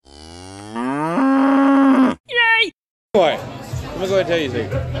Anyway, let me go ahead and tell you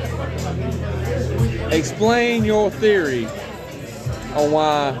something. Explain your theory on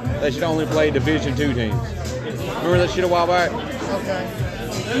why they should only play Division II teams. Remember that shit a while back? Okay.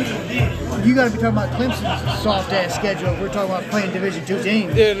 You got to be talking about Clemson's soft ass schedule. If we're talking about playing Division II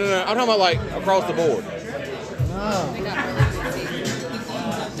teams. Yeah, no. I'm talking about like across the board. Oh.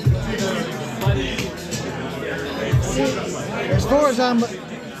 As far as I'm,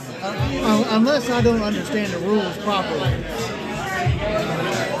 unless I don't understand the rules properly,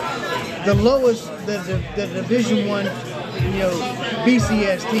 the lowest the Division I,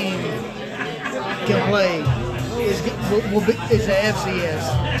 BCS team can play is a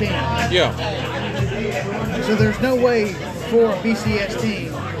FCS team. Yeah. So there's no way for a BCS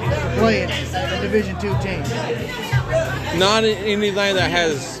team to play a Division II team. Not anything that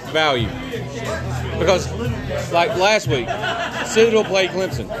has value. Because, like last week, Citadel played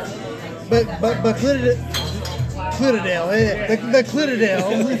Clemson. But Clitterdale, the Clitterdale,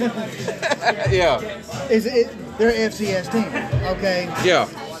 yeah, they're an FCS team, okay? Yeah.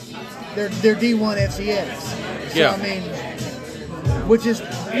 They're D1 FCS. So, Yeah. I mean, which is,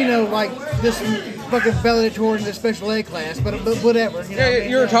 like this fucking valedictorian in the special ed class, but whatever.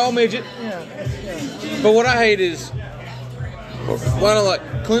 You're a tall midget. Yeah. But what I hate is, why don't let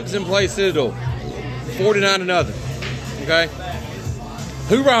Clemson play Citadel 49-0, okay?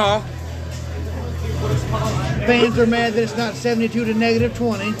 Hoorah! Fans are mad that it's not 72 to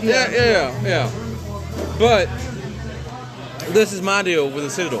 -20. Yeah. But this is my deal with the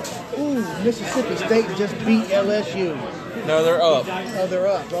Citadel. Ooh, Mississippi State just beat LSU. No, they're up. Oh, they're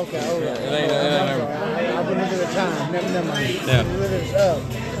up. Okay, all right. I've been looking at the time. Never mind. Yeah. It's up.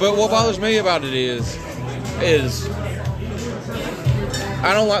 But what bothers me about it is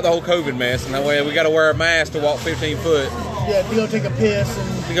I don't like the whole COVID mess, and that way we got to wear a mask to walk 15 foot. Yeah, to go take a piss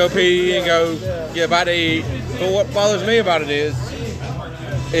and to go pee and go get about to eat. But what bothers me about it is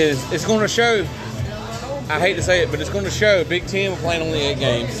it's going to show. I hate to say it, but it's going to show Big Ten playing only 8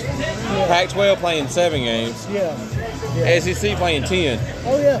 games, Pac-12 playing 7 games, SEC playing 10.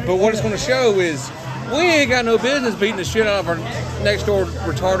 Oh yeah. But what it's going to show is we ain't got no business beating the shit out of our next door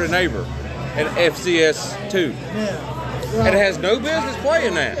retarded neighbor at FCS 2. Yeah. And it has no business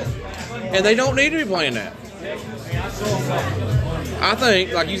playing that. And they don't need to be playing that. I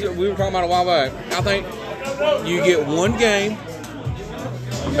think, like you said, we were talking about a while back, I think you get one game,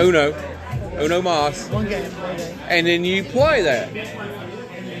 Uno Mas, One game. and then you play that.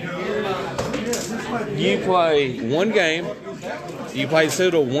 You play one game, you play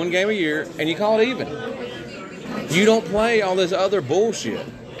Citadel one game a year, and you call it even. You don't play all this other bullshit.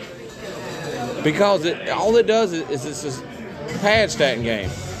 Because all it does is it's this pad stacking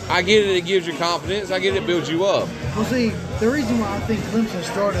game. I get it gives you confidence. I get it builds you up. Well, see, the reason why I think Clemson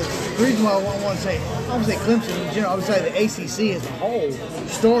started, the reason why I want to say, I would say Clemson in general, I would say the ACC as a whole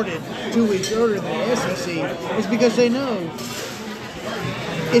started 2 weeks earlier than the SEC is because they know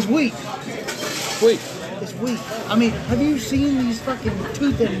it's weak. It's weak. I mean, have you seen these fucking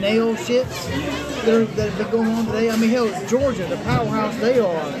tooth and nail shits that have been going on today? I mean, hell, Georgia, the powerhouse they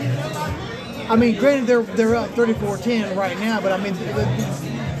are. I mean, granted, they're up 34-10 right now, but I mean,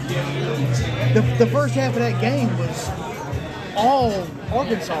 the first half of that game was all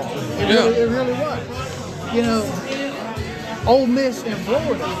Arkansas. It really was. Ole Miss and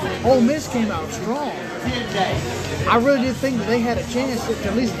Florida. Ole Miss came out strong. I really did think that they had a chance to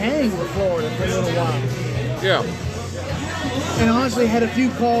at least hang with Florida for a little while. Yeah. And honestly, had a few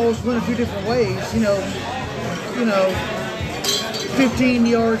calls, went a few different ways. 15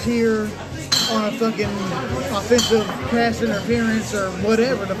 yards here on a fucking offensive pass interference or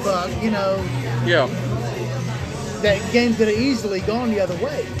whatever the fuck, Yeah. That game could have easily gone the other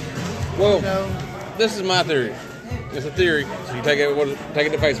way. Well, this is my theory. It's a theory, so you take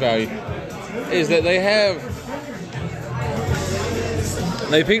it at face value. Is that they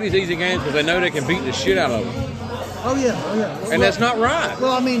pick these easy games because they know they can beat the shit out of them. Oh yeah. And that's not right.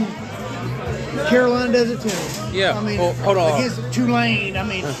 Well, I mean, Carolina does it too. Yeah. I mean, hold on. Against Tulane, I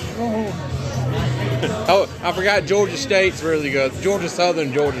mean, Oh, I forgot Georgia State's really good. Georgia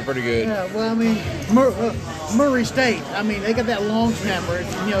Southern, Georgia's pretty good. Yeah, well, I mean, Murray State. I mean, they got that long snapper.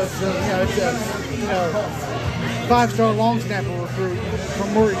 It's a 5-star long snapper recruit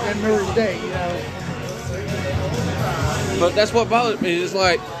from Murray State. But that's what bothers me. It's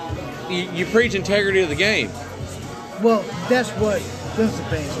like you preach integrity of the game. Well, that's what Clemson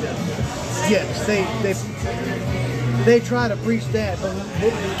fans do. Yes, they try to preach that,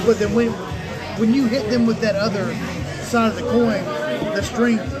 but then when you hit them with that other side of the coin, the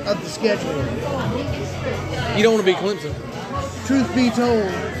strength of the schedule. You don't want to be Clemson. Truth be told,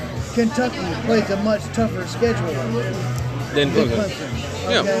 Kentucky plays a much tougher schedule Then than Clemson. Clemson.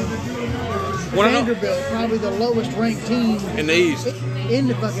 Yeah. Okay? When I know- Vanderbilt, probably the lowest ranked team in the East. in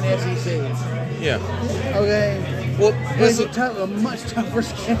the fucking SEC. Yeah. Okay? Well, Plays listen, a much tougher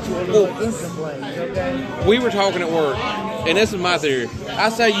schedule than Well- what Clemson plays. Okay? we were talking at work, and this is my theory. I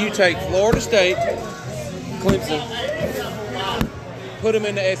say you take Florida State, Clemson, put them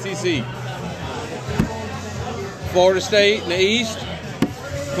in the SEC. Florida State in the East,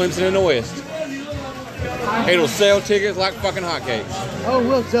 Clemson in the West. It'll sell tickets like fucking hotcakes. Oh,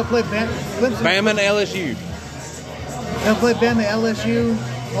 look, they'll play Clemson. Bama and LSU. They'll play Bama, LSU,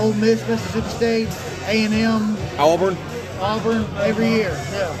 Ole Miss, Mississippi State, A&M, Auburn. Auburn every year.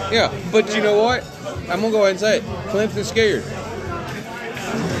 Yeah. Yeah, but you know what? I'm going to go ahead and say it. Clemson's scared.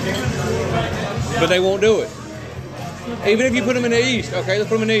 But they won't do it. Even if you put them in the East, okay, let's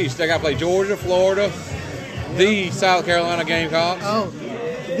put them in the East. They got to play Georgia, Florida, the South Carolina Gamecocks. Oh,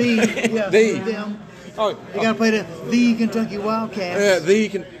 yeah, them. Oh, They got to play the Kentucky Wildcats.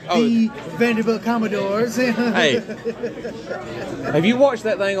 The Vanderbilt Commodores. Hey, have you watched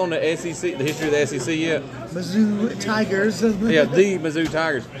that thing on the SEC, the history of the SEC yet? Mizzou Tigers. Yeah, the Mizzou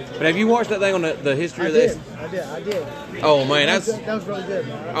Tigers. But have you watched that thing on the history of the SEC? I did. Oh man, That was really good.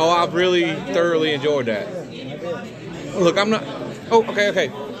 Oh, I really thoroughly enjoyed that. Look, I'm not. Oh, okay.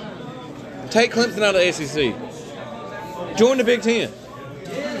 Take Clemson out of the SEC. Join the Big Ten.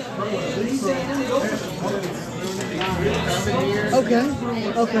 Okay.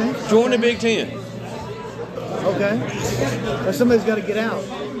 Join the Big Ten. Okay. But somebody's got to get out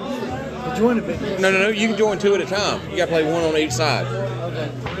to join the Big Ten. No. You can join two at a time. You got to play one on each side. Okay.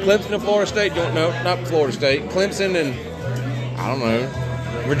 Clemson and Florida State. No, not Florida State. Clemson and I don't know,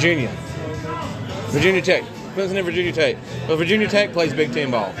 Virginia Tech. Clemson and Virginia Tech. But Virginia Tech plays Big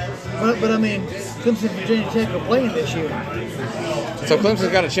Ten ball. But I mean, Clemson and Virginia Tech are playing this year. So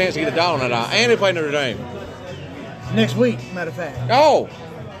Clemson's got a chance to get a dot on that eye. And they play Notre Dame. Next week, matter of fact. Oh,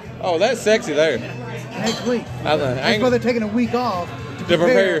 that's sexy there. Next week. That's why they're taking a week off to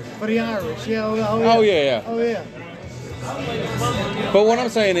prepare for the Irish. Yeah. Oh yeah. But what I'm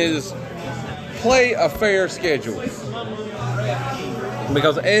saying is, play a fair schedule.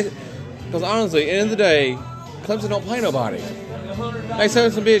 Because honestly, at the end of the day, Clemson don't play nobody. They sell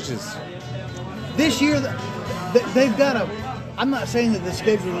some bitches. This year, they've got a. I'm not saying that the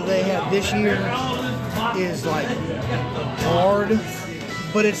schedule that they have this year is like hard,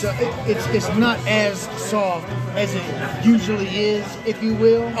 but it's not as soft as it usually is, if you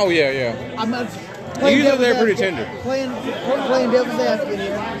will. Oh yeah. I'm not. Usually they're pretty tender. Playing devil's advocate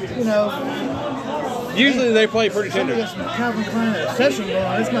here, you know. Usually they play pretty tender. Got some Calvin Klein session going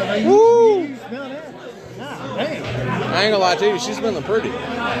on. It's not like Woo! you smell that. God damn. I ain't gonna lie to you, she's smelling pretty.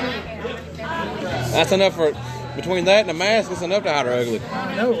 That's enough for. Between that and the mask, it's enough to hide her ugly.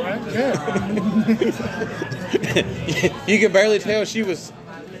 I know, right? Yeah. You can barely tell she was.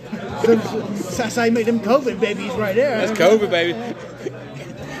 That's how you make them COVID babies right there. That's COVID, baby.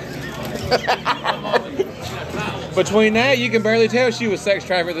 Between that, you can barely tell she was sex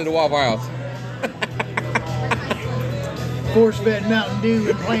trafficked in the Waffle House. Force-fed Mountain Dew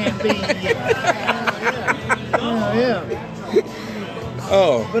and Plan B. Yeah.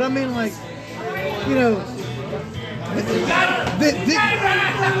 Oh. But I mean, like, you know.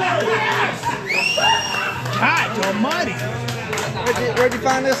 God almighty. Where'd you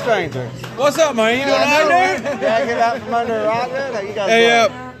find this stranger? What's up, man? You doing all right, dude? Did I get out from under a rock there? You guys Hey,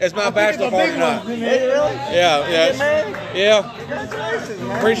 it's my bachelor party tonight. Is it really? Yeah. Get married? Yeah. Congratulations,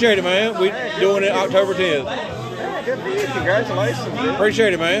 man. Appreciate it, man. We doing it October 10th. Yeah, good for you. Congratulations, man.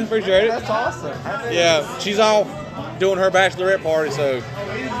 Appreciate it, man. Appreciate it. That's awesome. Yeah, she's off doing her bachelorette party, so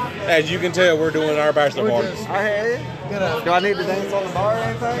as you can tell, we're doing our bachelor party. I hear you. Do I need to dance on the bar or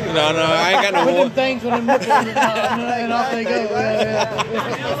anything? No, I ain't got no Put them more. things on them nipples and off they go. Yeah. I'm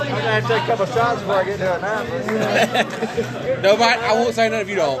going to have to take a couple shots before I get to it now. Nobody, I won't say nothing if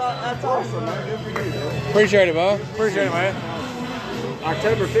you don't. That's awesome, man. Good for you, man. Appreciate it, bud. Appreciate it, man.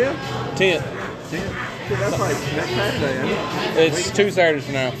 October 5th? 10th. Dude, that's like next Saturday, isn't it? It's 2 Saturdays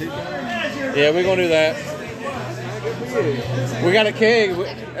from now. Yeah, we're gonna do that. Good for you. We got a keg,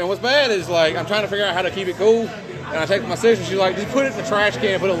 and what's bad is like I'm trying to figure out how to keep it cool. And I take my sister, she's like, just put it in the trash can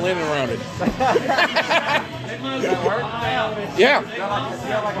and put a linen around it. Yeah. You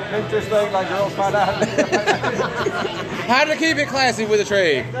got like a Pinterest thing, like girls find out. How to keep it classy with a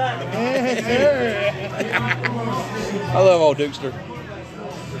tray. Yes, sir. I love old Dukester.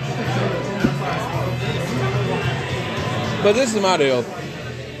 But this is my deal.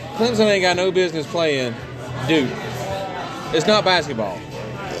 Clemson ain't got no business playing Duke. It's not basketball.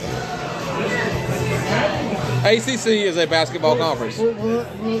 ACC is a basketball conference. Well,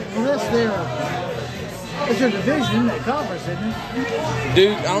 it's their division, that conference, isn't it?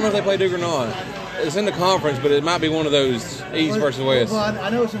 Duke, I don't know if they play Duke or not. It's in the conference, but it might be one of those East versus West. Well, I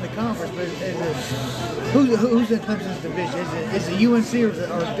know it's in the conference, but who's in Clemson's division? Is it UNC or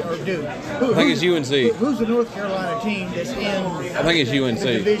Duke? I think it's UNC. Who's the North Carolina team that's in? I think it's UNC.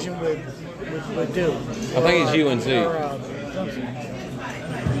 The division with Duke. I think it's UNC.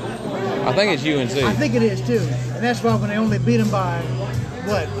 I think it's UNC. I think it is too, and that's why when they only beat them by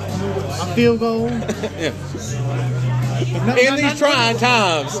what, a field goal? Yeah. In these trying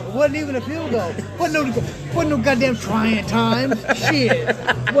times. Wasn't even a field goal. Wasn't no goddamn trying time. Shit.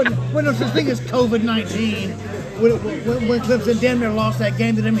 Wasn't no such thing as COVID-19 when Clemson damn near lost that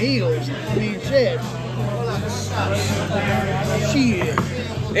game to them Heels. I mean, shit. Shit.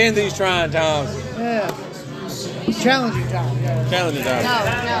 In these trying times. Yeah. Challenging time. Yeah. Challenging time. No,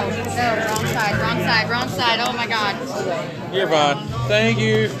 wrong side. Oh my God. You're fine. Thank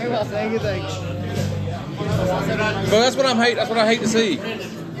you. You're welcome. Thank you. But that's what I hate to see.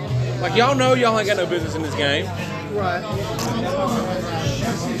 Like, y'all know y'all ain't got no business in this game. Right.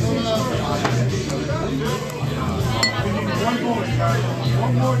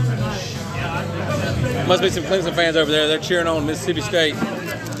 Must be some Clemson fans over there. They're cheering on Mississippi State.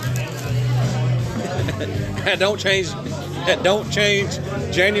 Don't change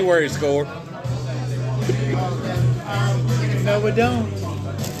January's score. No, we don't.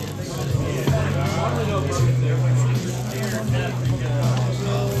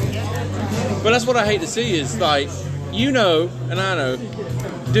 But that's what I hate to see is, like, you know, and I know,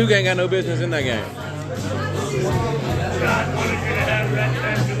 Duke ain't got no business in that game.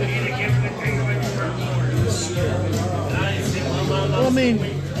 Well, I mean,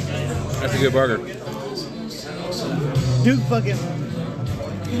 That's a good burger. Duke fucking,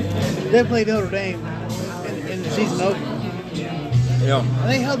 they played Notre Dame in the season opener. Yeah. And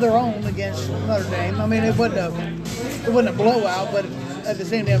they held their own against Notre Dame. I mean, it wasn't a blowout, but at the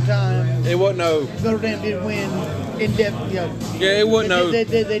same damn time, It wasn't no. Notre Dame did win in depth. You know, Yeah, it wasn't no. they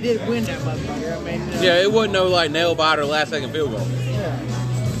did win that motherfucker. I mean, you know, Yeah, it wasn't no like nail biter last second field goal. yeah.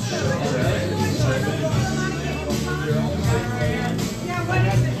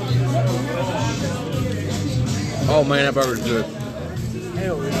 Oh man, that burger's good.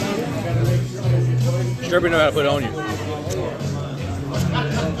 Hell yeah. Sturby know how to put it on you.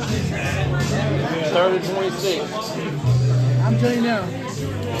 3rd and 26. I'm telling you now.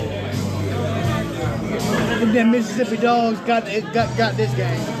 And then Mississippi Dogs got this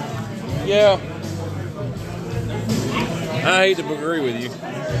game. Yeah. I hate to agree with you,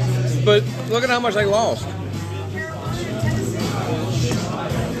 but look at how much they lost.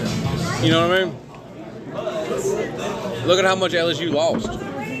 You know what I mean? Look at how much LSU lost.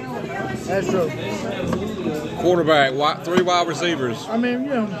 That's true. Quarterback, 3 wide receivers, I mean, you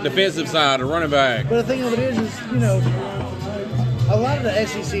know, defensive side, a running back. but the thing of it is, you know, a lot of the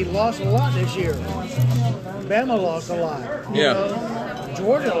SEC lost a lot this year. Bama lost a lot. You Yeah. know?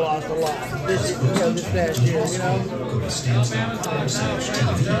 Georgia lost a lot this past year. You know.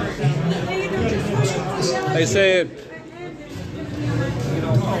 They said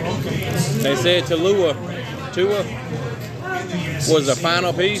Tua was the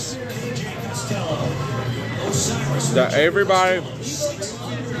final piece. That everybody,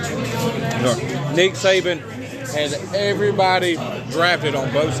 Nick Saban has everybody drafted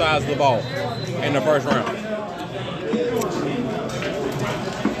on both sides of the ball in the first round.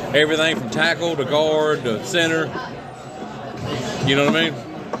 Everything from tackle to guard to center. You know what I mean?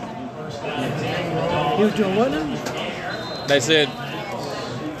 He was doing what now? They said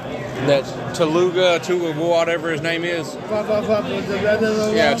that Tua, whatever his name is.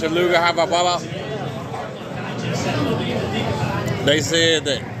 Yeah, Taluga. They said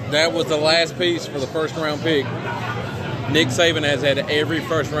that was the last piece for the first round pick. Nick Saban has had every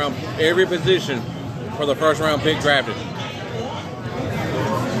position for the first round pick drafted.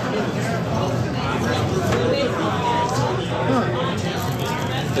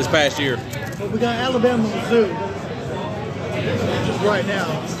 This past year. Well, we got Alabama and Mizzou just right now.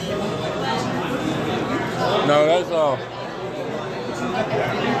 No, that's all.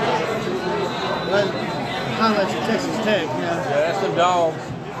 That highlights of Texas Tech. Yeah. Yeah, that's the dogs.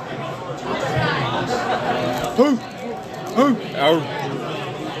 Who? Oh,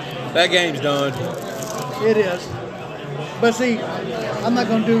 that game's done. It is. But see, I'm not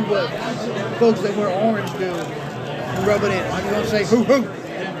going to do what folks that wear orange do and rub it in. I'm going to say hoo.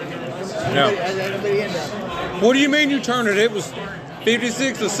 No. Everybody end up. What do you mean you turned it? It was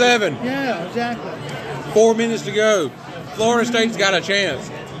 56-7. Yeah, exactly. 4 minutes to go. Florida State's got a chance.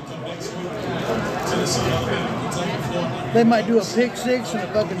 they might do a pick six and a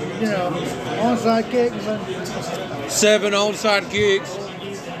fucking, onside kick. 7 onside kicks.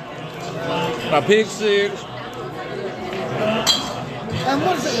 A pick 6. And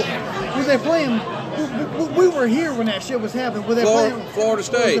what is it? Were they playing? We were here when that shit was happening. Were they playing Florida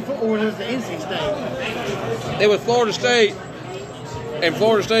State? Or was it the NC State? It was Florida State, and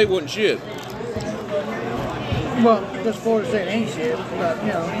Florida State wasn't shit. Well, because Florida State ain't shit, but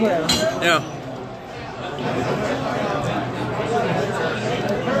whatever. Yeah.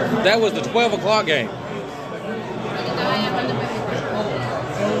 That was the 12 o'clock game.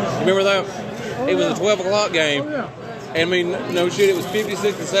 Remember that? It was a 12 o'clock game. Oh, yeah. And I mean, no shit, it was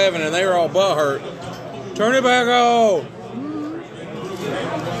 56-7, and they were all butthurt. Turn it back on.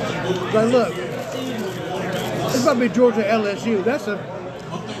 But look, it's about to be Georgia LSU. That's a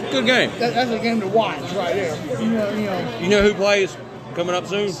Good game. that's a game to watch right there. You know who plays coming up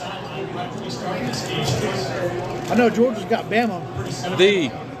soon? I know Georgia's got Bama.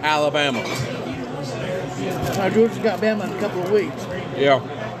 The Alabama. Georgia's got Bama in a couple of weeks. Yeah.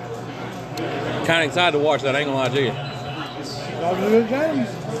 Kind of excited to watch that. I ain't gonna lie to you. That was a good game.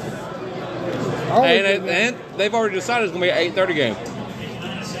 And they've already decided it's gonna be an 8:30 game.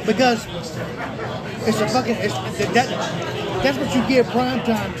 Because it's a fucking that's what you give prime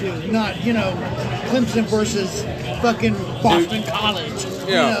time to, not Clemson versus fucking Boston College.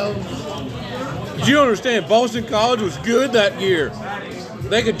 Yeah. Did you understand? Boston College was good that year.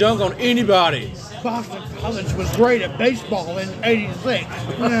 They could dunk on anybody. Boston College was great at baseball in '86.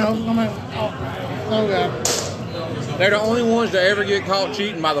 I'm like, oh god. They're the only ones to ever get caught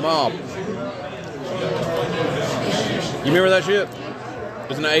cheating by the mob. You remember that shit? It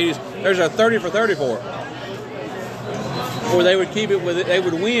was in the 80s. There's a 30 for 34. Or they would keep it with it. They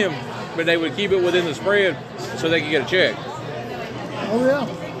would win, but they would keep it within the spread so they could get a check. Oh yeah.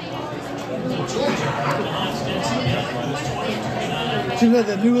 So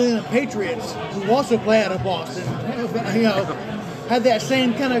the New England Patriots, who also play out of Boston, had that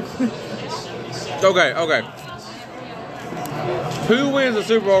same kind of. Okay. Who wins the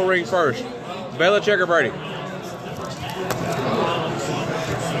Super Bowl ring first? Belichick or Brady?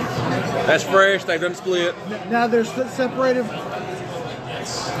 That's fresh. They done split. Now they're separated.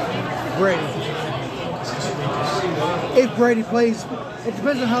 Brady. If Brady plays, it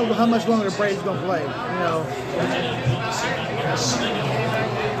depends on how much longer Brady's going to play.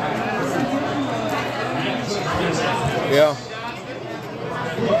 Yeah.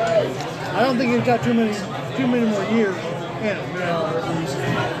 I don't think he's got too many more years in him.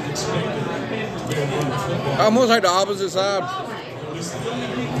 I almost like the opposite side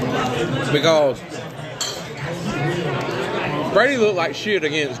because Brady looked like shit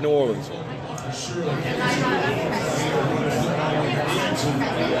against New Orleans.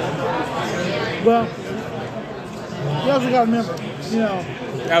 Well, you also got to remember,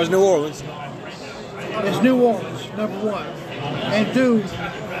 That was New Orleans. it's New Orleans, number one. And two,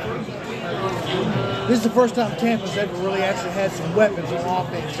 this is the first time Tampa's ever really actually had some weapons on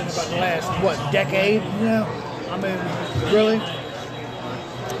offense in about the last, decade? I mean, really?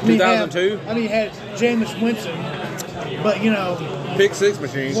 2002? You had Jameis Winston, but, Pick 6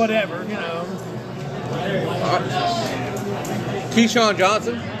 machine. whatever, Keyshawn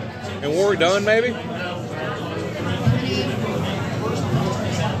Johnson and Warwick Dunn, maybe?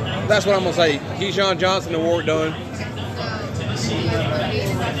 That's what I'm going to say. Keyshawn Johnson and Warwick Dunn.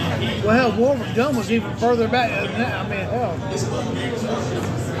 Well, hell, Warwick Dunn was even further back than that. I mean,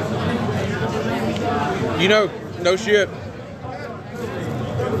 hell. No shit.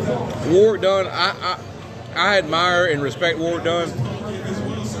 Warwick Dunn, I admire and respect Warwick Dunn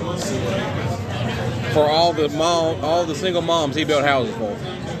for all the single moms he built houses for.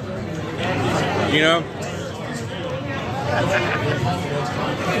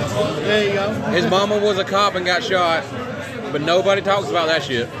 There you go. His mama was a cop and got shot, but nobody talks about that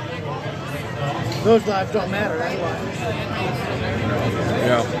shit. Those lives don't matter. That's why.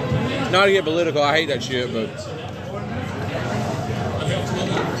 Yeah. Not to get political, I hate that shit, but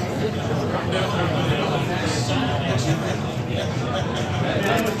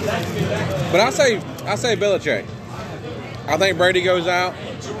I say Belichick. I think Brady goes out.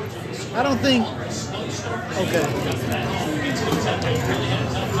 I don't think. Okay.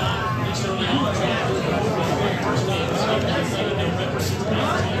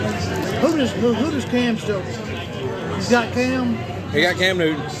 Who does Cam still? He's got Cam. He got Cam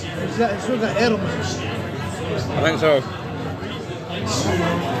Newton. He's still got Edelman. I think so.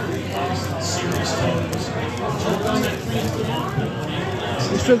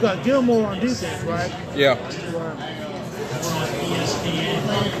 He's still got Gilmore on defense, right? Yeah.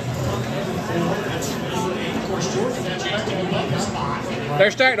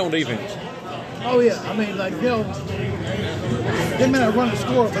 They're stacked on defense. Oh yeah, I mean like they may not run the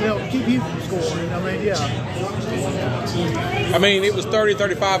score, but they'll keep you from scoring. I mean, yeah. I mean, it was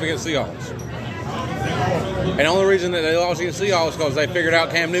 30-35 against Seahawks. And the only reason that they lost against Seahawks is because they figured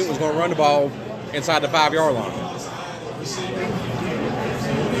out Cam Newton was going to run the ball inside the 5-yard line.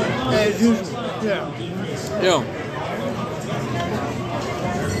 As usual, yeah. Yeah.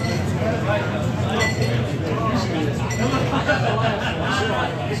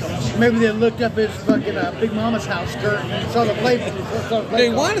 Maybe they looked up his fucking Big Mama's house skirt and saw the playbook.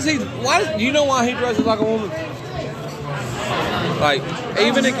 Dude, do you know why he dresses like a woman? Like,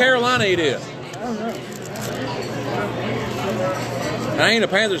 even in Carolina he did. I don't know. I ain't a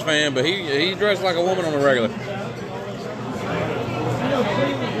Panthers fan, but he dressed like a woman on the regular.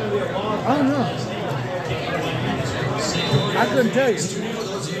 I don't know. I couldn't tell you.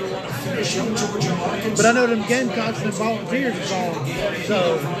 But I know them Gamecocks and the Volunteers is on,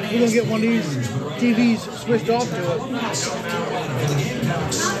 so we're going to get one of these TVs switched off to it.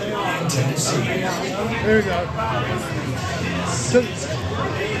 There you go. So,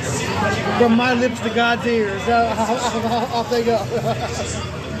 from my lips to God's ears, off they go.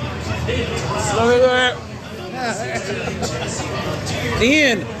 Look at that.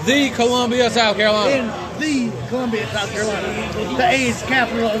 In the Columbia, South Carolina. In the Columbia, South Carolina. The AIDS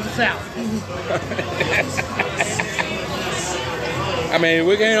capital of the South. I mean,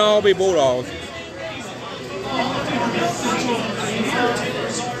 we can't all be Bulldogs.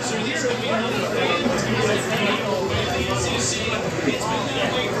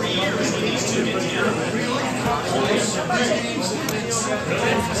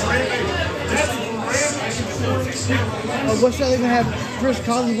 What's that? They gonna have Chris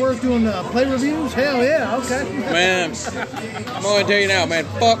Collinsworth doing play reviews? Hell yeah, okay. Man, I'm going to tell you now, man,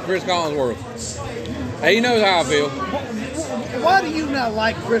 fuck Chris Collinsworth. Hey, he knows how I feel. Why do you not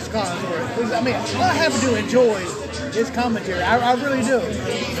like Chris Collinsworth? I mean, I happen to enjoy his commentary. I really do.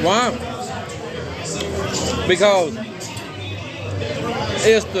 Why? Because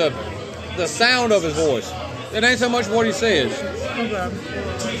it's the sound of his voice. It ain't so much what he says. Okay.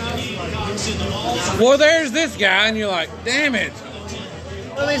 Well, there's this guy, and you're like, damn it.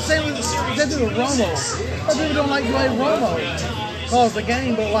 I mean, same with Romo. Some people don't like Romo calls the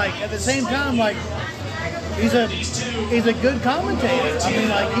game, but like at the same time, like he's a good commentator. I mean,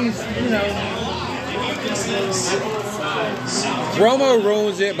 like he's Romo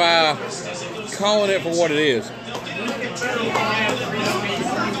ruins it by calling it for what it is.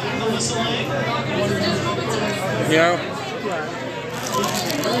 You know?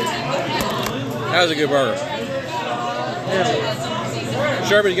 That was a good burger. Yeah.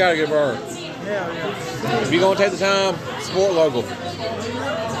 Sherby's got a good burger. Yeah. If you're going to take the time, support local.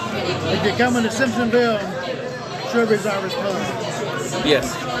 If you're coming to Simpsonville, Sherby's Irish Pub.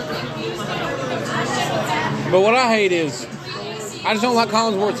 Yes. But what I hate is, I just don't like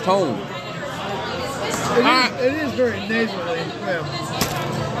Collinsworth's tone. It is very nasally. Yeah.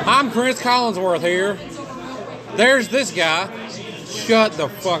 I'm Chris Collinsworth here. There's this guy. Shut the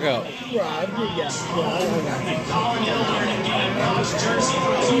fuck up. Right, yeah.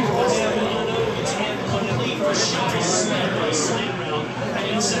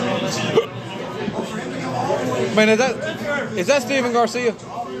 Man, is that Steven Garcia? No,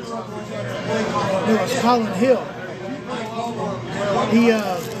 it's Colin Hill.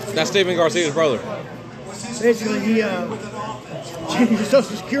 That's Steven Garcia's brother. Basically, he changed his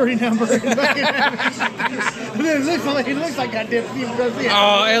social security number. And it looks like goddamn Steven Garcia.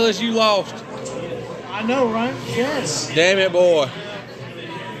 Oh, LSU lost. I know, right? Yes. Damn it, boy.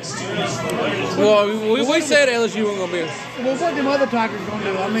 Well, we said LSU wasn't going to be. Well, what them other Tigers going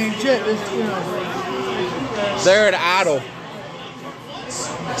to do? I mean, shit, They're an idol.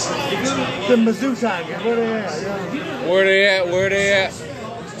 The Mizzou Tigers, where they at? Yeah. Where they at? Where they at?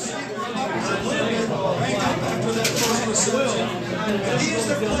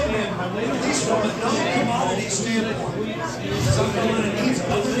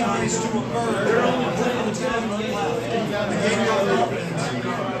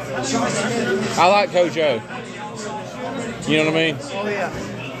 I like Coach O. You know what I mean? Oh, yeah.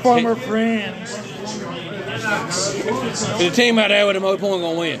 Former friend. The team out there with the most points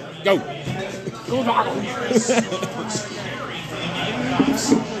gonna win. Go. Go Doggles.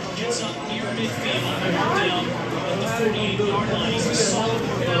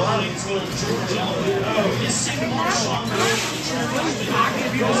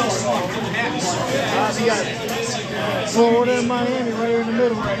 Florida and Miami right here in the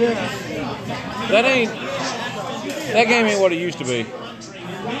middle right there. That game ain't what it used to be.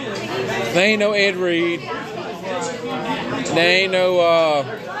 There ain't no Ed Reed. There ain't no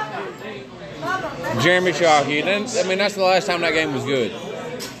Jeremy Shockey. I mean, that's the last time that game was good.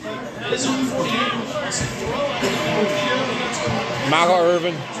 Michael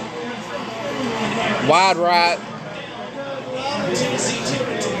Irvin, wide right.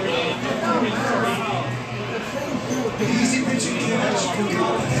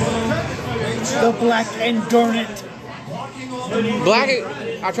 The black and darn it. Black.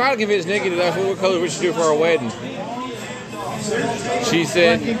 I tried to convince Nikki that that's what color we should do for our wedding. She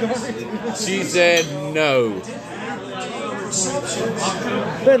said no.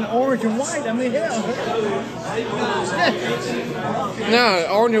 Then orange and white. I mean, hell. No,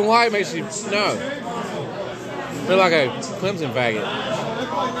 orange and white makes you no. Feel like a Clemson faggot.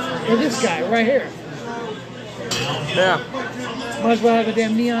 Well, this guy right here. Yeah. Might as well have a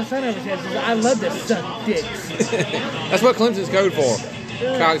damn neon sign over his head. Says, I love to suck dicks. That's what Clemson's code for.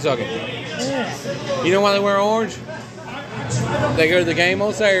 Cocksucking. Yeah. You know why they wear orange? They go to the game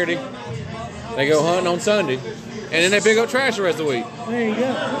on Saturday. They go hunting on Sunday. And then they pick up trash the rest of the week. There you go.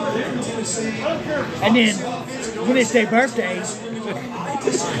 And then, when it's their birthday,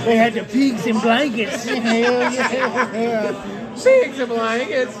 they had the pigs and blankets. Hell yeah. Pigs and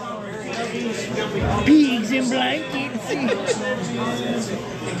blankets. Pigs and blankets.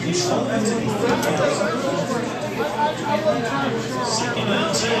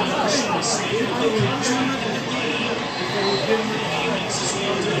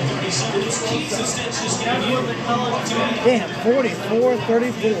 Damn,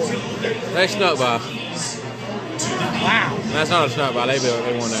 44-34. They snuck by. Wow. That's not a snuck by. They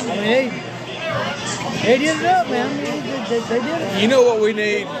won that. I mean, they did it up, man. They did it. You know what we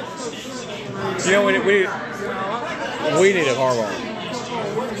need? You know we need a car barn.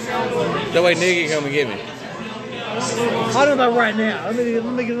 That way Nick can come and get me. I don't know about right now. Let me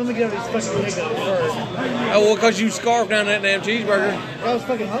get all these fucking niggas first. Oh, well, because you scarfed down that damn cheeseburger. I was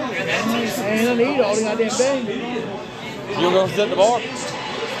fucking hungry, man. I ain't gonna eat all the goddamn thing. You're going to sit at the bar?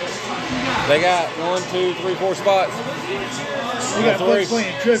 They got 1, 2, 3, 4 spots. We got folks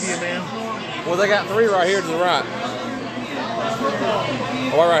playing trivia, man. Well, they got 3 right here to the right.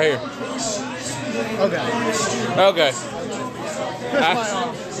 Or right here. Okay. Okay.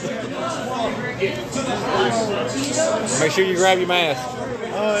 Make sure you grab your mask.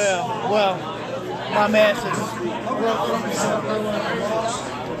 Oh, yeah. Well, my mask is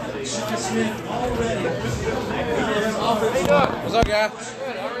What's up, guy?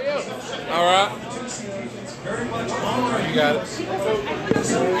 Good. How are you? All right. You got it.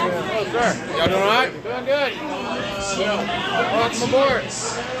 Y'all doing all right? Doing good. Welcome aboard.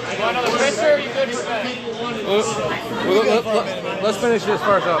 You want another picture? Or you good for that? Let's finish this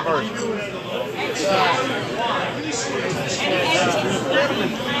first up first.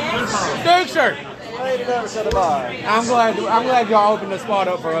 Dukester! I'm glad y'all opened the spot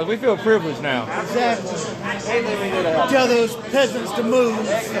up for us. We feel privileged now. exactly. Tell those peasants to move.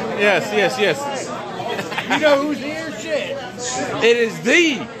 Yes. You know who's here? Shit. It is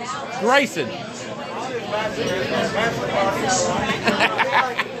the Grayson.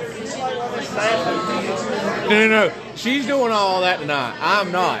 No. She's doing all that tonight.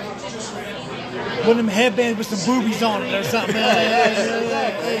 I'm not. One of them headbands with some boobies on it or something. Yeah.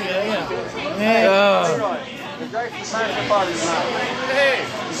 The Grayson's master party tonight. Hey,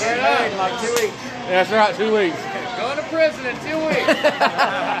 get up in like 2 weeks. That's right, 2 weeks. Going to prison in 2 weeks.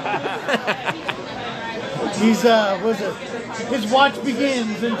 He's his watch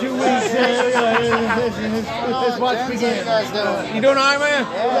begins in 2 weeks. His watch begins. You doing all right, man?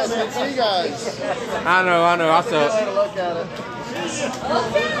 Yeah, good to see you guys. I know. I suck. Way to look at it. I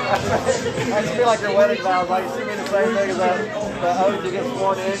just feel like your wedding vows. Like, you see me the same thing as the oath you get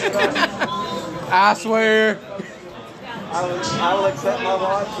sworn in. You know? I swear. I will accept my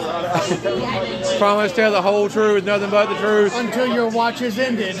watch. Promise to tell the whole truth, nothing but the truth. Until your watch is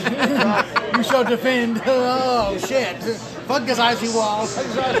ended. You shall defend. Oh, shit. Fuck this icy wall.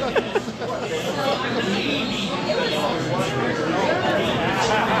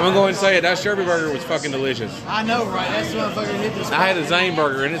 I'm going to say it. That Sherby burger was fucking delicious. I know, right? That's the motherfucker hit this. I had a Zane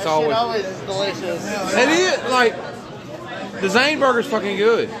burger, and it's always. Always delicious. It is like the Zane burger's fucking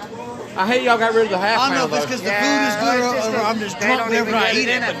good. I hate y'all got rid of the half I don't know pound if it's though. because the food is good or I'm just drunk whenever I eat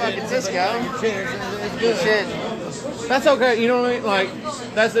it. At fucking Cisco. It's good. Shit. That's okay. You know what I mean? Like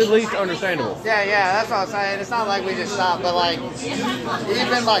that's at least understandable. Yeah, that's what I'm saying. It's not like we just stopped, but like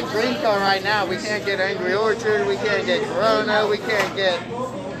even like Greenco right now, we can't get Angry Orchard, we can't get Corona, we can't get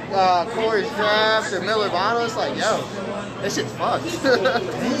Corey's draft or Miller Bottle. It's like, yo, this shit's fucked.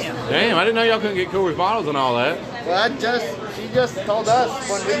 Damn, I didn't know y'all couldn't get Coors bottles and all that. Well, she just told us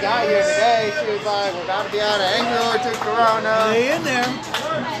when we got here today, she was like, we're about to be out of Angler to Corona. Stay in there.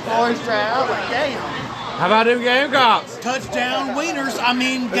 Corey's draft. I was like, damn. How about them Gamecocks? Touchdown wieners. I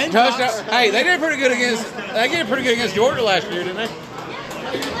mean, Touchdown. Gamecocks. Hey, they did pretty good against Georgia last year, didn't they?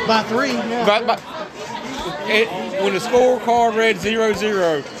 By 3. Yeah. But when the scorecard read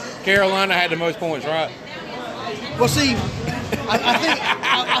 0-0, Carolina had the most points, right? Well, see,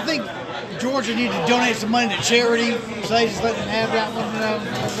 I think Georgia needed to donate some money to charity, so they just let them have that one.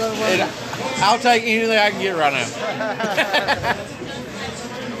 I'll take anything I can get right now.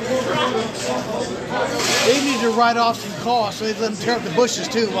 They needed to write off some costs, so they let them tear up the bushes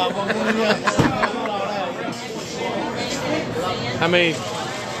too. I mean,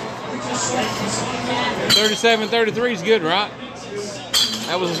 37-33 is good, right?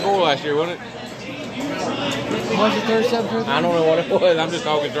 That was the score last year, wasn't it? Was it 37-33? I don't know what it was. I'm just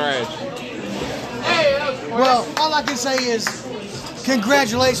talking trash. Well, all I can say is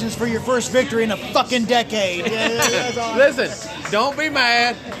congratulations for your first victory in a fucking decade. That's all. Listen, don't be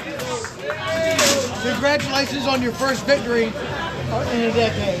mad. Congratulations on your first victory in a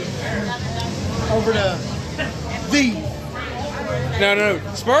decade. Over the No.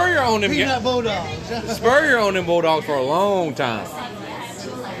 Spurrier owned them. Peanut Bulldogs. Spurrier owned them Bulldogs for a long time.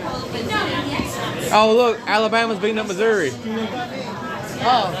 Oh, look, Alabama's beating up Missouri.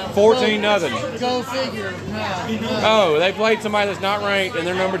 14-0. Go figure. Oh, they played somebody that's not ranked, and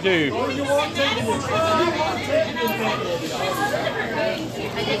they're number 2.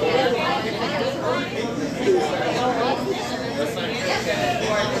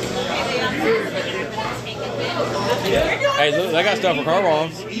 Hey, look, they got stuff for car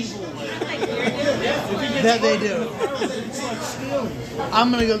bombs. That they do.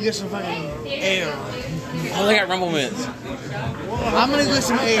 I'm gonna go get some fucking air. Oh, they got rumble mints. I'm gonna get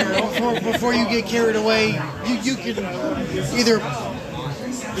some air before you get carried away. You can either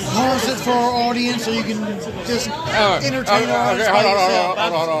pause it for our audience, or you can just entertain our audience by yourself.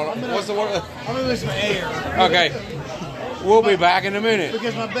 Hold on. What's the word? I'm gonna get some air. Okay. We'll be back in a minute.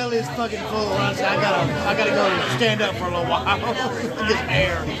 Because my belly is fucking full. I gotta go stand up for a little while. Get some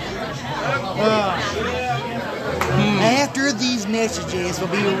air. After these messages, we'll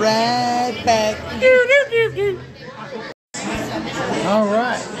be right back. All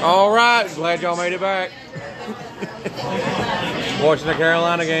right. Glad y'all made it back. Watching the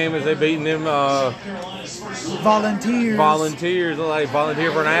Carolina game as they beating them Volunteers. Volunteers. Look like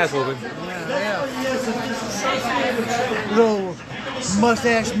volunteer for an ass whooping. Little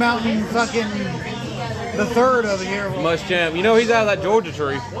Mustache Mountain fucking the third over here. Muschamp. You know he's out of that Georgia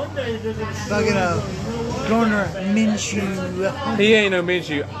tree. Fucking Governor Minshew. He ain't no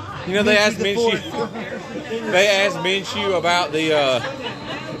Minshew. You know they asked Minshew. They asked Minshew about the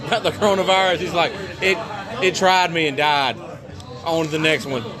coronavirus. He's like, it tried me and died. On to the next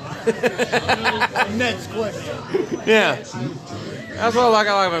one. Next question. Yeah, that's what I like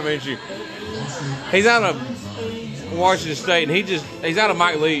about Minshew. He's out of Washington State, and he's out of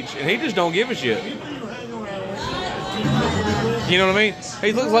Mike Leach, and he just don't give a shit. You know what I mean?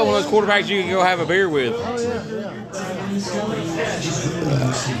 He looks like one of those quarterbacks you can go have a beer with. Oh, yeah.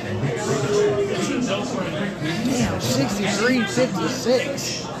 Damn,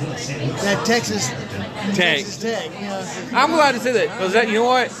 63-56. That Texas Tech. Yeah. I'm glad to see that, because you know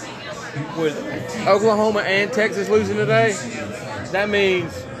what? With Oklahoma and Texas losing today, that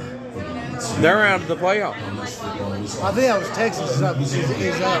means they're out of the playoff. I think that was Texas is up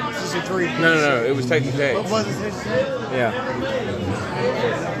 63. No. It was Texas Tech. What was it, Texas Tech? Yeah.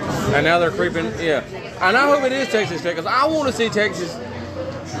 And now they're creeping. Yeah. And I hope it is Texas Tech, because I want to see Texas.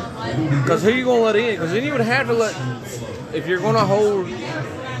 Because who you going to let in? Because then you would have to let, if you're going to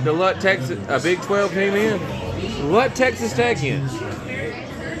let Texas, a Big 12 team in, let Texas Tech in.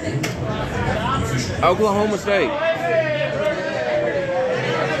 Oklahoma State.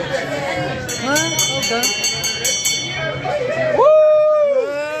 Okay. Woo!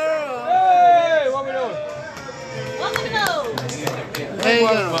 Hey, what we doing? There you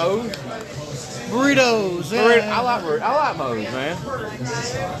go. Moe's. Burritos. I like Moe's, man.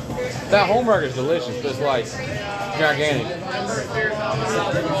 That hamburger's delicious, but it's like gigantic.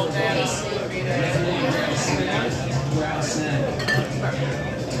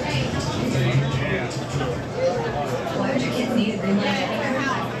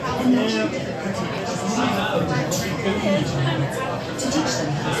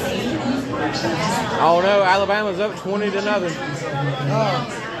 Oh no, Alabama's up 20-0.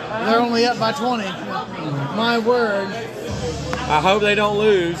 They're only up by 20. My word. I hope they don't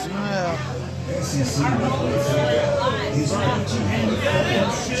lose. Yeah.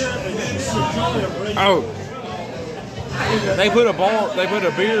 Oh, they put a bar. They put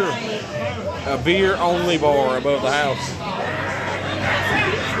a beer only bar above the house.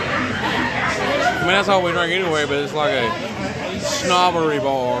 I mean, that's all we drink anyway, but it's like a snobbery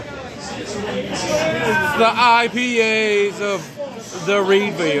bar. The IPAs of the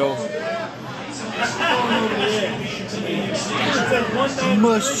Reedville.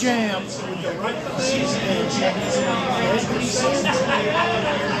 Muschamp.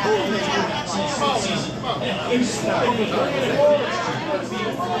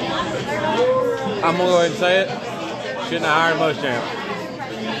 I'm gonna go ahead and say it. Shouldn't have hired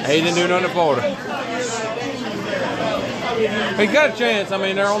Muschamp. He didn't do nothing in Florida. He got a chance. I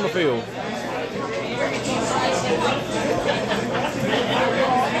mean, they're on the field.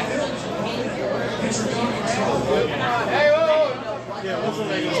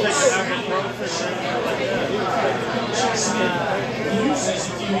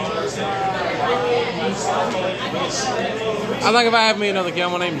 I think if I have me another kid,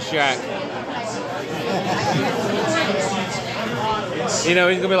 I'm gonna name him Shaq. You know,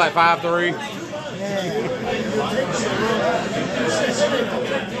 he's gonna be like 5'3".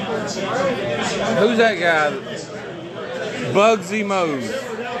 Who's that guy? Bugsy Mose.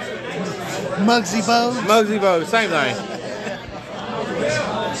 Muggsy Bogues. Muggsy Bogues, same thing.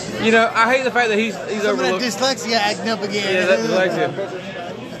 You know, I hate the fact that he's Some of that overlooked. dyslexia acting up again. Yeah, that's dyslexia.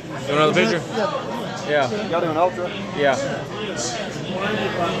 You want another picture? Yeah. Y'all doing ultra? Yeah.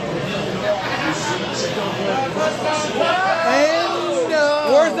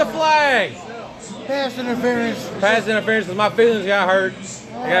 And Where's the flag? pass interference. Pass interference because my feelings got hurt.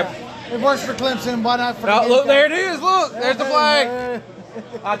 I got, It works for Clemson. Why not for the oh, look, Gamecocks? there it is. Look, there's the flag.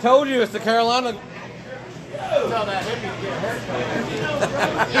 I told you it's the Carolina.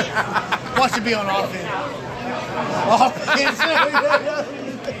 Watch it be on offense.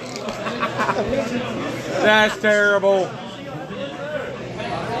 That's terrible.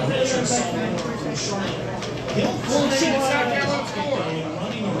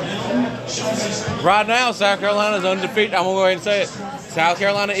 Right now, South Carolina's undefeated. I'm going to go ahead and say it. South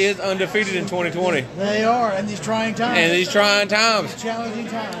Carolina is undefeated in 2020. They are in these trying times. And these trying times. Challenging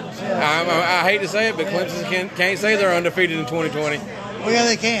times. Yeah. I hate to say it, but Clemson can't say they're undefeated in 2020. Well, yeah,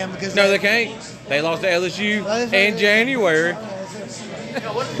 they can because No, they can't. They lost to LSU in January.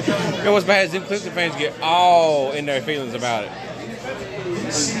 You know what's bad is them Clemson fans get all in their feelings about it.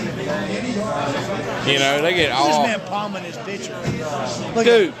 You know, they get This all. man palming his pitcher. Look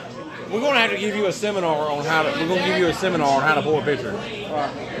Dude, we're gonna have to give you a seminar on how to. We're gonna give you a seminar on how to pull a pitcher.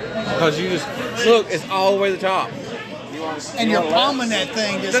 Because you just look, it's all the way to the top. and you're palming that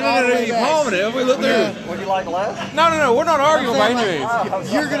thing. Just all the No, way you back. palming it. We look through. Yeah. Would you like less? No, we're not arguing by I'm any saying, means.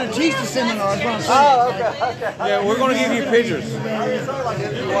 like, you're going to teach the seminar. Is what I'm saying. Oh, okay. Yeah, we're gonna give you pictures. Like,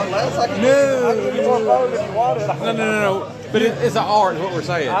 if you want less, I can No. I can give you more photos if you want it. No. But it's an art, is what we're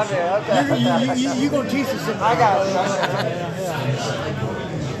saying. I mean, okay. You're going to teach the seminar. I got it.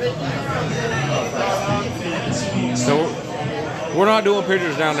 So we're not doing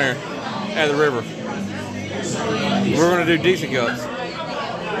pictures down there at the river. We're gonna do decent cuts.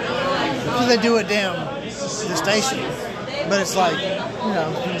 So they do it down the station, but it's like, you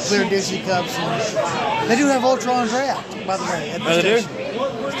know, clear Dixie cups. And they do have Ultron draft, by the way. At the Oh, they do?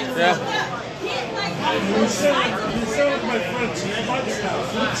 station. Yeah.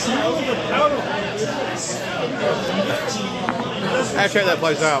 I check that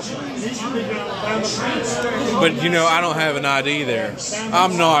place out. But you know, I don't have an ID there.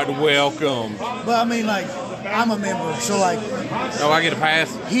 I'm not welcome. But I mean, like, I'm a member, so like, Oh, I get a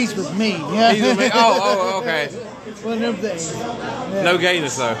pass? he's with me. Yeah. He's with me? Oh, okay. Well, no thing. Yeah. No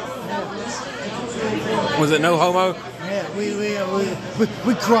gayness though. Was it no homo? Yeah,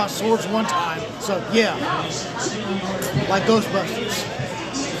 we crossed swords one time, so yeah, like Ghostbusters.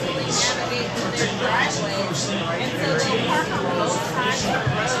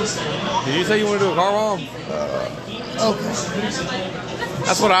 Did you say you want to do a car bomb? Okay.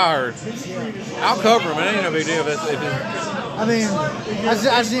 That's what I heard. I'll cover them. It ain't no big deal. If it's, I mean, I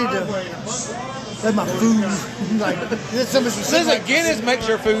just need to let my food like. Somebody's sitting Listen, Guinness makes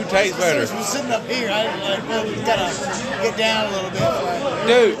your food taste better. sitting up here. I like gotta get down a little bit. Like,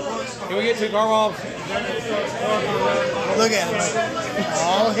 Dude, can we get 2 car bombs? look at him. Like,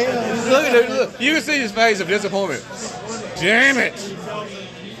 oh hell! Look at it. Look. You can see his face of disappointment. Damn it.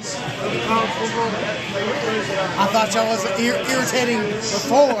 I thought y'all was irritating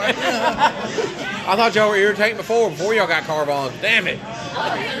before. I thought y'all were irritating before y'all got car bombs. Damn it.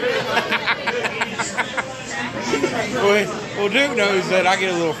 Well, Duke knows that I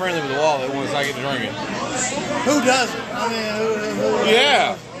get a little friendly with the wallet once I get to drinking. Who doesn't? I mean, who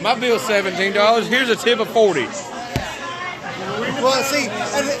Yeah, my bill's $17. Here's a tip of $40. Well, see,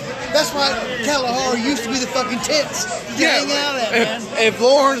 and that's why Kalahari used to be the fucking tits to hang out at, man. If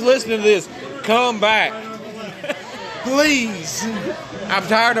Lauren's listening to this, come back. Please. I'm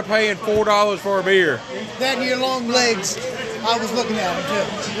tired of paying $4 for a beer. That and your long legs. I was looking at them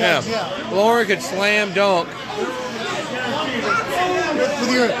too. Yeah. Lauren could slam dunk.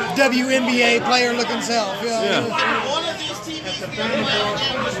 With your WNBA player looking self. Yeah.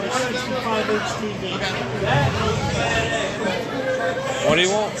 What do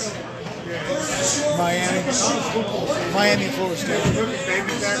you want? Miami, Florida State.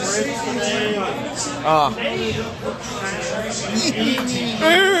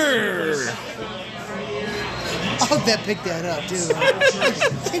 I hope that picked that up too.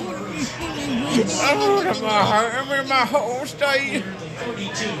 I'm in my whole state.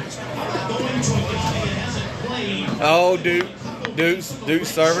 Oh, Duke's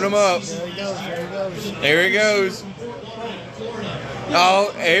serving them up. There he goes.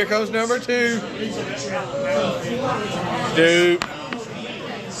 Oh, here comes number 2. Duke.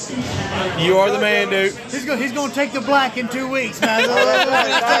 You are the man, Duke. He's going to take the black in 2 weeks, man.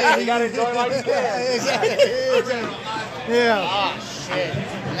 You gotta enjoy like you can. Yeah. Ah, shit.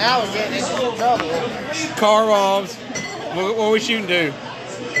 Now we're getting into trouble. Car bombs. What are we shooting to?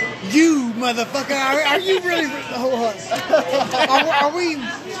 You motherfucker! Are you really? Hold on.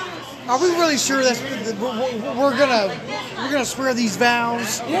 Are we really sure that we're gonna swear these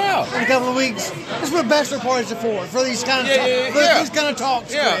vows? Yeah. In a couple of weeks. That's what bachelor parties are for these kind of these kind of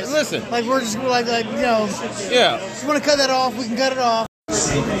talks. Yeah. Chris. Listen. Like we're just like you know. Yeah. If you want to cut that off, we can cut it off.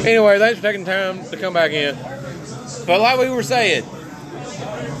 Anyway, thanks for taking time to come back in. But like we were saying,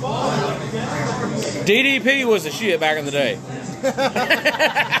 DDP was the shit back in the day.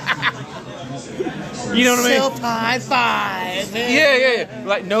 You know what I mean? Self-high five. Yeah.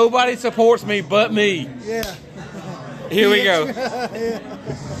 Like nobody supports me but me. Yeah. Here we go.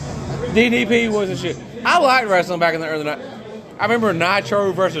 DDP was the shit. I liked wrestling back in the early night. I remember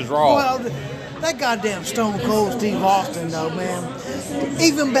Nitro versus Raw. Well, that goddamn Stone Cold Steve Austin, though, man.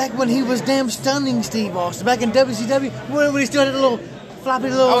 Even back when he was damn stunning Steve Austin, back in WCW, when he still had a little floppy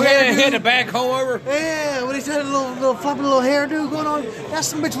little hairdo. He had the back comb over. Yeah, when he still had a little floppy little hairdo going on. That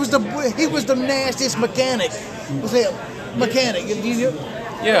some bitch was he was the nastiest mechanic. Was it mechanic? You know?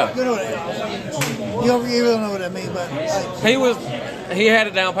 Yeah. You know what? You don't know what I mean, but like, he had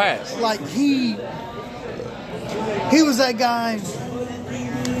it down pat. like he was that guy.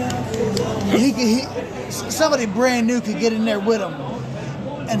 Somebody brand new could get in there with him,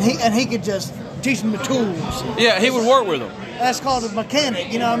 and he could just teach him the tools. Yeah, he would work with them. That's called a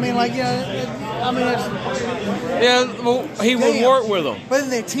mechanic. You know what I mean? Like, you know, Yeah, well, he would work with them. But then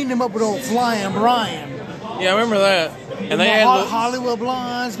they teamed him up with old Flying Brian. Yeah, I remember that. And they had Hollywood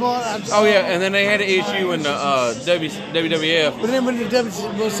Blondes. Oh yeah, and then they had an issue in the WWF. But then when the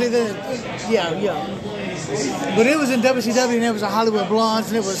But it was in WCW, and it was a Hollywood Blondes,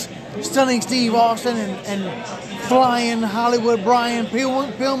 and it was Stunning Steve Austin and Flying Hollywood Brian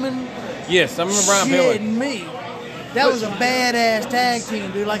Pillman. Yes, I remember Brian Pillman. Shit me. That was a badass tag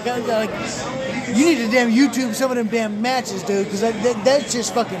team, dude. Like, you need to damn YouTube some of them damn matches, dude, because that's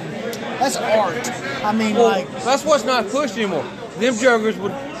just fucking, that's art. I mean, that's what's not pushed anymore. Them jokers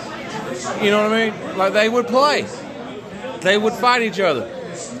would, you know what I mean? Like, they would play. They would fight each other.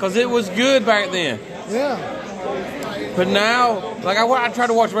 Because it was good back then. Yeah. But now, like, I tried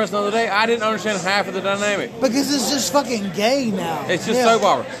to watch wrestling the other day, I didn't understand half of the dynamic. Because it's just fucking gay now. It's just soap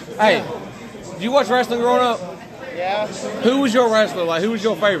opera. Hey, did you watch wrestling growing up? Yeah. Who was your wrestler? Like, who was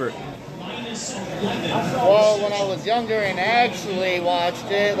your favorite? Well, when I was younger and actually watched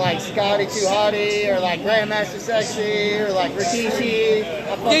it, like Scotty 2 Hotty, or like Grandmaster Sexy, or like Rikishi.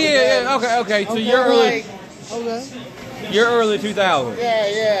 Yeah. Okay. So you're early. Okay. You're early 2000s.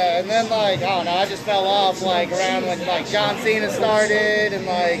 Yeah. And then like, I don't know, I just fell off like around when like John Cena started, and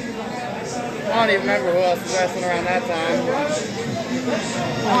like, I don't even remember who else was wrestling around that time.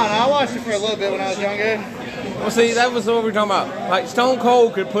 I don't know, I watched it for a little bit when I was younger. Well, see, that was what we were talking about. Like, Stone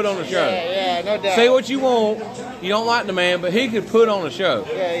Cold could put on a show. Yeah, no doubt. Say what you want. You don't like the man, but he could put on a show.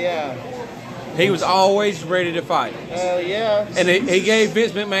 Yeah. He was always ready to fight. Hell yeah. And he gave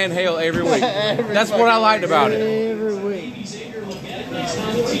Vince McMahon hell every week. That's what I liked about it. Every week.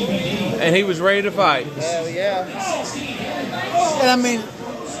 And he was ready to fight. Hell yeah. And I mean,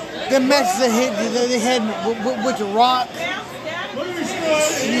 the matches they had with The Rock.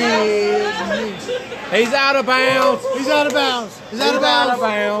 Yeah. He's out of bounds. He's out of bounds. He's out of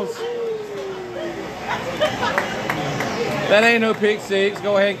bounds. That ain't no pick six.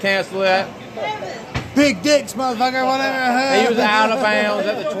 Go ahead and cancel that. Big dicks, motherfucker, whatever. He was out of bounds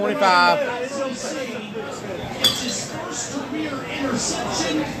at the 25.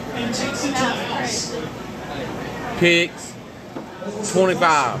 Picks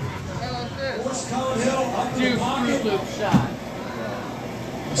 25.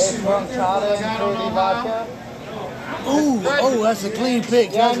 Oh, that's a clean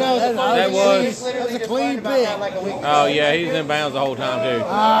pick. Yeah, I know. That was. That's a clean pick. Oh yeah, he's in bounds the whole time too.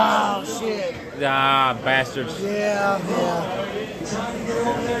 Oh, shit. Ah, bastards. Yeah.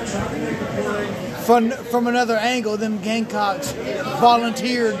 From another angle, them Gamecocks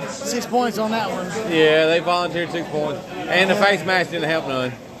volunteered 6 points on that one. Yeah, they volunteered 6 points, and the face mask didn't help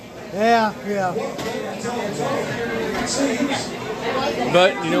none. Yeah.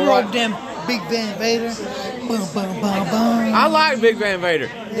 But you know what? Them Big Van Vader. Boom, boom, boom, boom. I like Big Van Vader.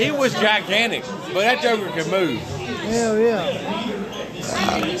 He was gigantic, but that Joker could move. Hell yeah.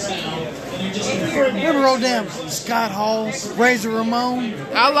 Remember old damn Scott Hall, Razor Ramon?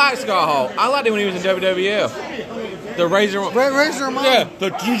 I like Scott Hall. I liked him when he was in WWF. The Razor Ramon. Razor Ramon? Yeah. Dude.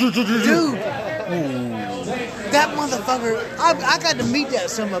 That motherfucker, I got to meet that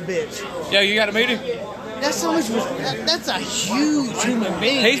son of a bitch. Yeah, you got to meet him? That's a huge human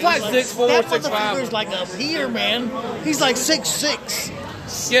being. He's like 6'4", That 6'5". motherfucker's like up here, man. He's like 6'6".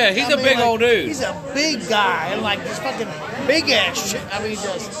 Yeah, he's a big old dude. He's a big guy and like just fucking big ass shit. I mean,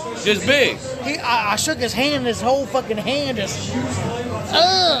 Just big. I shook his hand. His whole fucking hand just.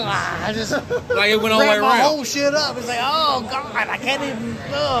 I just Like it went all the way wrapped my around. whole shit up. It's like, oh god, I can't even.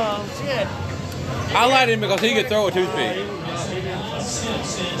 Oh shit. I liked him because he could throw a toothpick.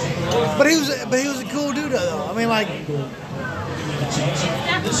 But he was a cool dude though. I mean, like.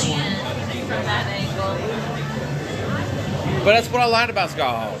 Definitely from that angle. But that's what I liked about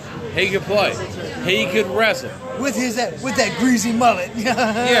Scott Hall. He could play. He could wrestle. With that greasy mullet.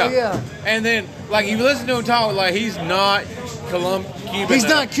 Yeah. And then, like, you listen to him talk, like, he's not Cuban. He's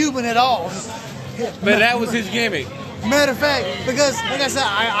not Cuban at all. But that was his gimmick. Matter of fact, because like I said,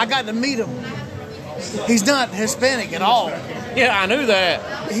 I got to meet him. He's not Hispanic at all. Yeah, I knew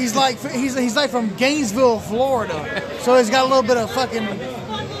that. He's like from Gainesville, Florida. So he's got a little bit of fucking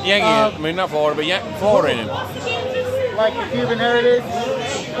Yankee, I mean, not Florida, but Florida in him. Like the Cuban heritage.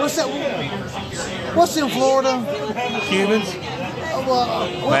 what's that? What's in Florida? Cubans?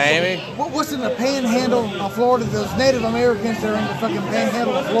 Miami? What's in the panhandle of Florida? Those Native Americans that are in the fucking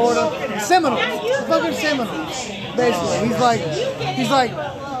panhandle of Florida. Seminoles. The fucking Seminoles. Basically. He's like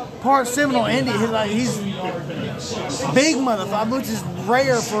part Seminole Indian. He's big motherfucker, which is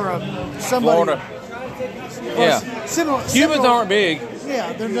rare for somebody. Florida. Yeah. Cubans aren't big.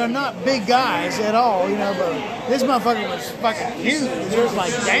 Yeah, they're not big guys at all, you know, but this motherfucker was fucking huge. It was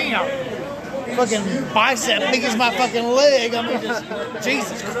like, damn. Fucking bicep big as my fucking leg. I mean, just,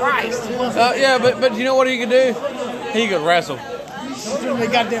 Jesus Christ. Yeah, but you know what he could do? He could wrestle. They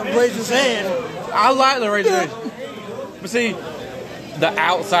goddamn raise his head. I like the razor edge. But see, the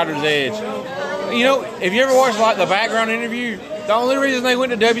outsider's edge. You know, if you ever watched like the background interview, the only reason they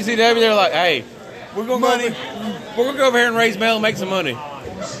went to WCW, they were like, hey, we're gonna go over here and raise hell and make some money.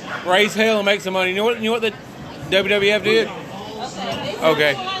 Raise hell and make some money. You know what the WWF did?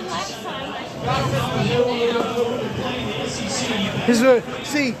 Okay.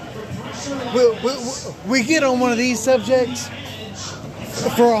 See, we get on one of these subjects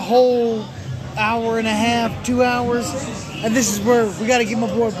for a whole hour and a half, 2 hours, and this is where we got to get my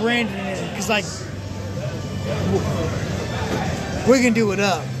boy Brandon in, because like we can do it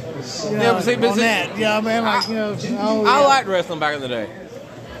up. You know, But see, on that, yeah, man. Like I liked wrestling back in the day.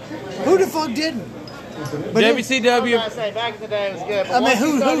 Who the fuck didn't? But WCW. I say back in the day it was good. But I mean, once you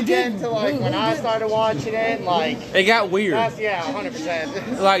who started didn't? getting to like when I started watching it, like It got weird. that's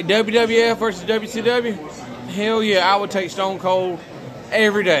 100%. Like WWF versus WCW. Hell yeah, I would take Stone Cold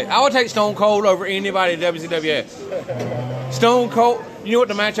every day. I would take Stone Cold over anybody at WCW. Stone Cold. You know what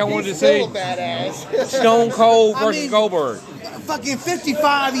the match I wanted to see? Still a badass. Stone Cold versus I mean- Goldberg. fucking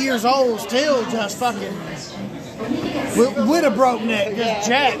 55 years old, still just fucking with a broke neck, just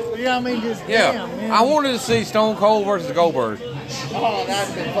jacked. You know what I mean? Just Yeah, damn, man. I wanted to see Stone Cold versus Goldberg, Oh,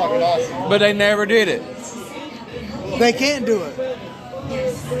 that's been fucking awesome. but they never did it. They can't do it.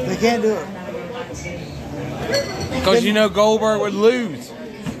 They can't do it. Because you know Goldberg would lose.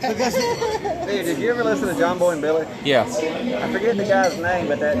 Because Dude, did you ever listen to John Boy and Billy? Yeah. I forget the guy's name,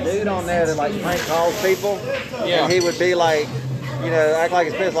 but that dude on there that like prank calls people. Yeah. And he would be like act like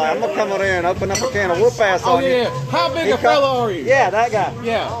it's pissed. Like, I'm going to come over there and open up a can of whoop ass on you. How big He a fella are you? Yeah, that guy.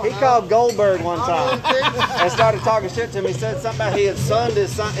 Yeah. He called Goldberg one time and started talking shit to him. He said something about he had signed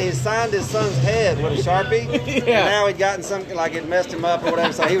his son's head with a Sharpie. Yeah. And now he'd gotten something, like it messed him up or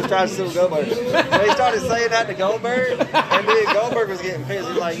whatever, so he was trying to sue Goldberg. So he started saying that to Goldberg, and then Goldberg was getting pissed.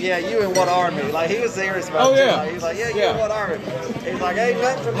 He was like, yeah, you in what army? Like, he was serious about it. Like, he was like, yeah, you in what army? He's like, ain't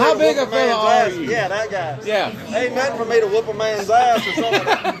nothing for me How to big whoop a fella man's are ass. you? Yeah, that guy. Yeah. Ain't nothing for me to whoop a man's ass or something.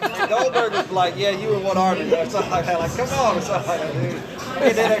 And Goldberg was like, yeah, you in what army? Or something like that. Like, come on, or something like that, dude.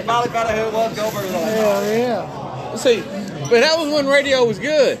 And then they finally found out who it was. Goldberg was like, Hell yeah. See, but that was when radio was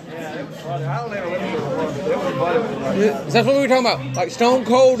good. yeah, it was funny. I don't ever listen to it before, but it was funny. Like, That's what we were talking about. Like Stone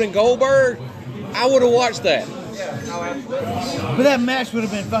Cold and Goldberg. I would have watched that. But that match would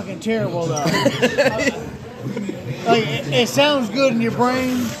have been fucking terrible, though. Like, it sounds good in your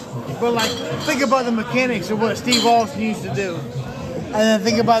brain, but like, think about the mechanics of what Steve Austin used to do. And then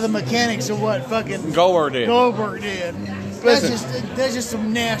think about the mechanics of what fucking Goldberg did. Goldberg did. Listen. That's just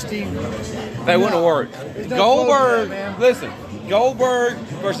some nasty. They wouldn't have worked. There's no Goldberg, closing that, man. listen, Goldberg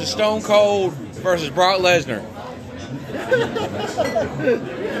versus Stone Cold versus Brock Lesnar.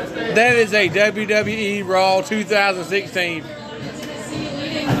 That is a WWE Raw 2016.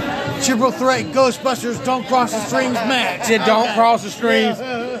 Triple threat Ghostbusters Don't Cross the Streams match. It don't cross the streams.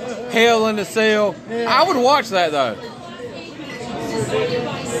 Hell in the Cell. I would watch that though.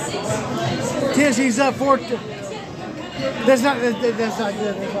 Tennessee's up 4. That's not good. That's not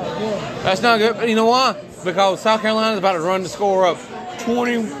good. That's not good. But you know why? Because South Carolina's about to run the score up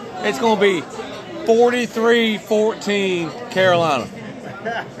 20. It's going to be 43-14 Carolina.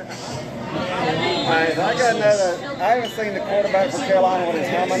 I got another. I haven't seen the quarterback for Carolina with his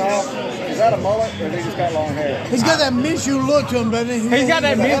helmet off. Is that a mullet or has he just got long hair? He's got that Minshew look to him, doesn't he? He's got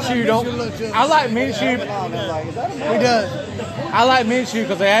that Minshew, don't? look to him. I like Minshew. Like, is that a He mullet? does. I like Minshew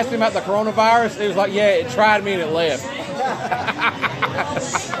because they asked him about the coronavirus. He was like, "Yeah, it tried me and it left."